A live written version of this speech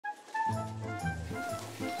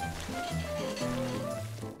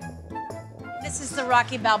This is the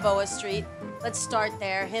Rocky Balboa Street. Let's start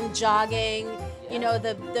there. Him jogging, you know,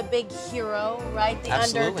 the big hero, right? The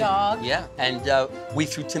underdog. Yeah, and we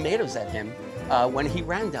threw tomatoes at him when he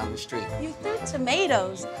ran down the street. You threw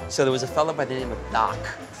tomatoes? So there was a fellow by the name of Doc.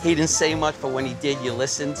 He didn't say much, but when he did, you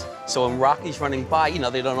listened. So when Rocky's running by, you know,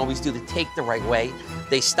 they don't always do the take the right way.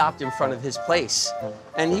 They stopped in front of his place.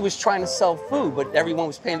 And he was trying to sell food, but everyone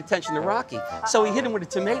was paying attention to Rocky. So he hit him with a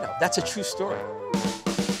tomato. That's a true story.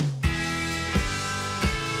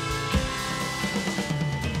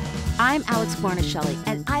 I'm Alex Guarnaschelli,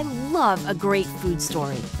 and I love a great food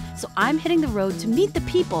story. So I'm hitting the road to meet the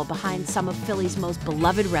people behind some of Philly's most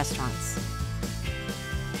beloved restaurants.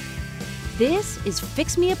 This is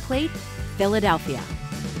Fix Me a Plate, Philadelphia.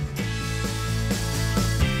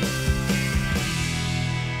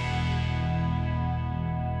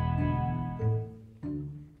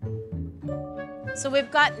 So we've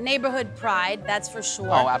got neighborhood pride, that's for sure.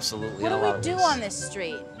 Oh, absolutely. What do we do on this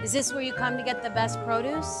street? Is this where you come to get the best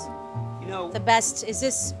produce? You know, the best, is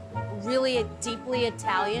this really deeply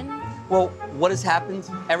Italian? Well, what has happened,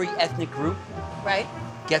 every ethnic group right,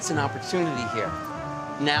 gets an opportunity here.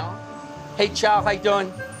 Now, hey, Chow, how you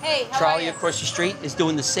doing? Hey, how Charlie are you? across the street is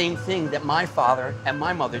doing the same thing that my father and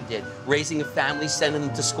my mother did, raising a family, sending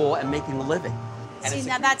them to school, and making a living. See,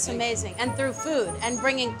 now that's amazing. And through food and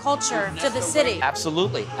bringing culture to the city.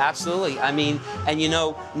 Absolutely, absolutely. I mean, and you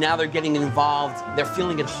know, now they're getting involved. They're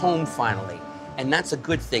feeling at home finally. And that's a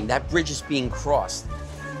good thing. That bridge is being crossed.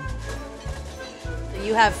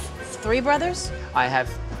 You have 3 brothers? I have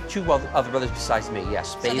 2 other brothers besides me,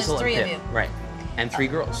 yes. So Basil there's 3 and of Pip. you. Right. And 3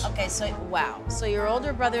 girls. Okay, so, wow. So your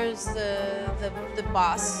older brother's the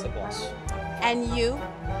boss. The boss. And you?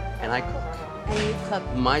 And I cook. And you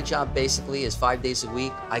cook. My job basically is 5 days a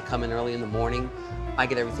week. I come in early in the morning. I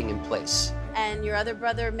get everything in place. And your other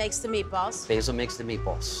brother makes the meatballs. Basil makes the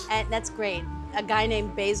meatballs. And that's great. A guy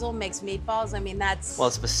named Basil makes meatballs. I mean, that's... Well,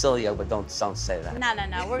 it's Basilio, but don't say that. No, no,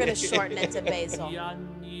 no. We're going to shorten it to Basil.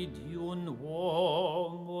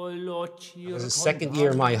 It was the second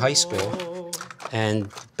year of my high school. And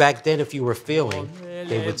back then, if you were failing,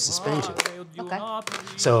 they would suspend you. Okay.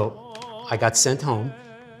 So I got sent home.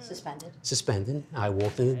 Suspended. I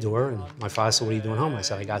walked in the door, and my father said, "What are you doing home?" I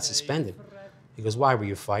said, "I got suspended." He goes, "Why, were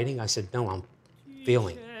you fighting?" I said, "No, I'm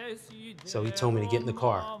failing." So he told me to get in the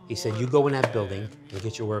car. He said, "You go in that building and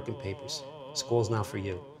get your working papers. School's not for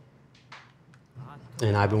you."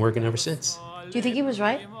 And I've been working ever since. Do you think he was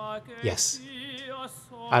right? Yes.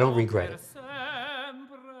 I don't regret it.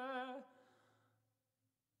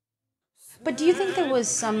 But do you think there was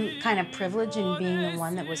some kind of privilege in being the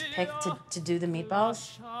one that was picked to do the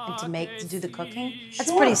meatballs and to do the cooking?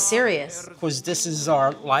 That's pretty serious. Because this is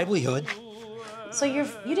our livelihood. So you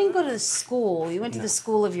didn't go to the school. You went to the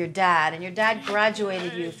school of your dad, and your dad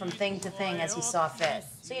graduated you from thing to thing as he saw fit.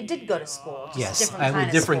 So you did go to school. Just Yes, I have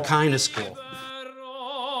a different kind of school.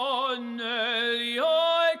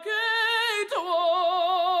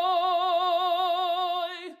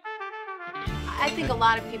 I think a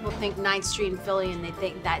lot of people think 9th Street in Philly, and they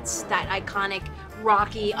think that's that iconic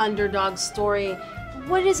Rocky underdog story.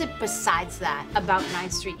 What is it besides that about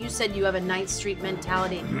 9th Street? You said you have a 9th Street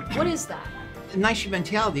mentality. What is that? 9th Street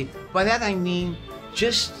mentality. By that I mean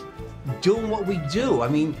just doing what we do. I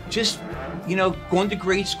mean, just, you know, going to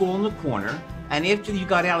grade school in the corner, and after you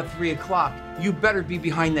got out at 3 o'clock, you better be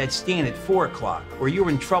behind that stand at 4 o'clock, or you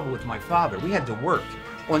were in trouble with my father. We had to work.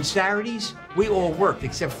 On Saturdays, we all worked,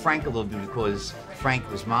 except Frank a little bit because Frank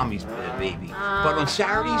was mommy's baby. But on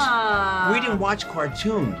Saturdays, we didn't watch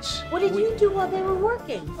cartoons. What did you do while they were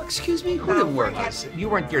working? Excuse me, who didn't work? You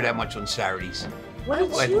weren't there that much on Saturdays. What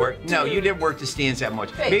did you work? do? No, you didn't work the stands that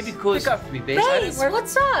much. Bass, Maybe because... pick up for me, Bass. Bass,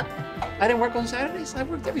 what's up? I didn't work on Saturdays. I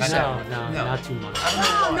worked every Saturday. No, not too much.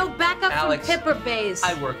 Oh, no backup Alex, from Pip or Bass.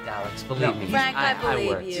 I worked, Alex. Believe me. Frank, I believe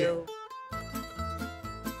worked. you.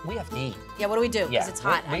 We have to eat. Yeah, what do we do? Because it's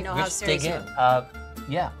hot. I know how serious you are.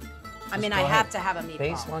 Yeah. I mean, I have to have a meatball.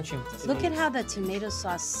 Bass, why don't you... Look at how the tomato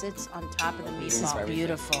sauce sits on top of the meatball.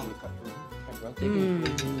 Beautiful.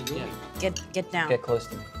 Get down. Get close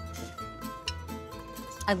to me.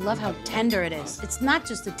 I love how tender it is. It's not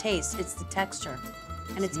just the taste, it's the texture.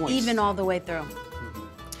 And it's moist. even all the way through.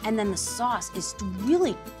 And then the sauce is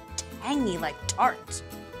really tangy, like tart,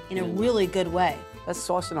 in a really good way. That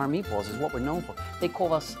sauce in our meatballs is what we're known for. They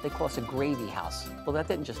call us a gravy house. Well, that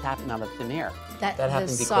didn't just happen out of thin air. That happened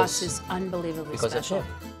the because, sauce is unbelievably because special. of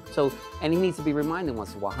him. So, and he needs to be reminded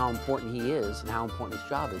once in a while how important he is and how important his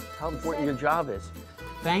job is. How important your job is.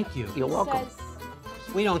 Thank you. You're welcome.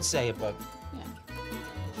 We don't say it, but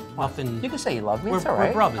nothing. You can say you love me. We're, it's all right.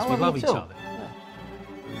 we're brothers. I We love you each too. other.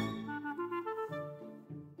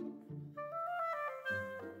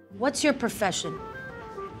 What's your profession?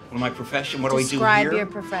 Well, my profession, what do I do here? Describe your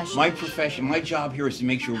profession. My profession, my job here is to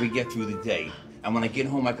make sure we get through the day. And when I get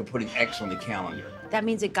home, I can put an X on the calendar. That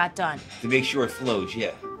means it got done. To make sure it flows,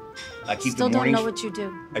 yeah. I keep Still the mornings. don't know what you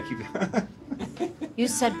do. I keep. You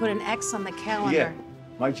said put an X on the calendar. Yeah.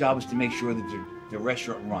 My job is to make sure that the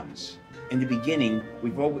restaurant runs. In the beginning,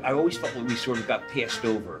 I always felt like we sort of got passed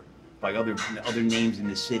over by other names in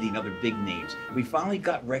the city and other big names. We finally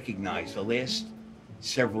got recognized the last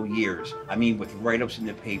several years. I mean, with write-ups in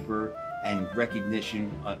the paper and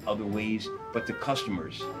recognition other ways, but the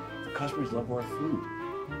customers love our food.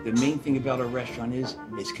 The main thing about our restaurant is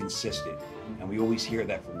it's consistent, and we always hear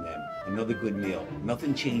that from them. Another good meal.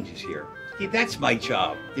 Nothing changes here. Yeah, that's my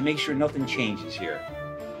job, to make sure nothing changes here.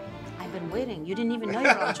 I've been waiting. You didn't even know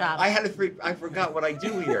your own job. I forgot what I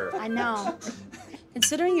do here. I know.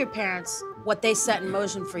 Considering your parents, what they set in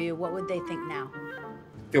motion for you, what would they think now?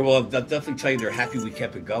 Well, I'll definitely tell you they're happy we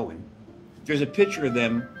kept it going. There's a picture of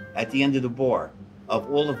them at the end of the bar, of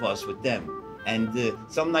all of us with them. And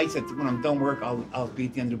some nights when I'm done work, I'll be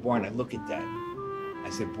at the end of the bar and I look at that. I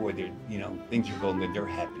said, boy, things are going good. They're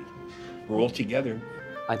happy. We're all together.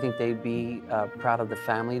 I think they'd be proud of the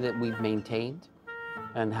family that we've maintained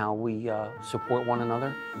and how we support one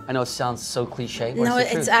another. I know it sounds so cliche, but No,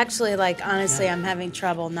 it's the it's truth. actually like, honestly, I'm having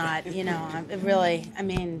trouble not,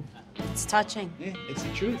 it's touching. Yeah, it's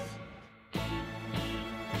the truth.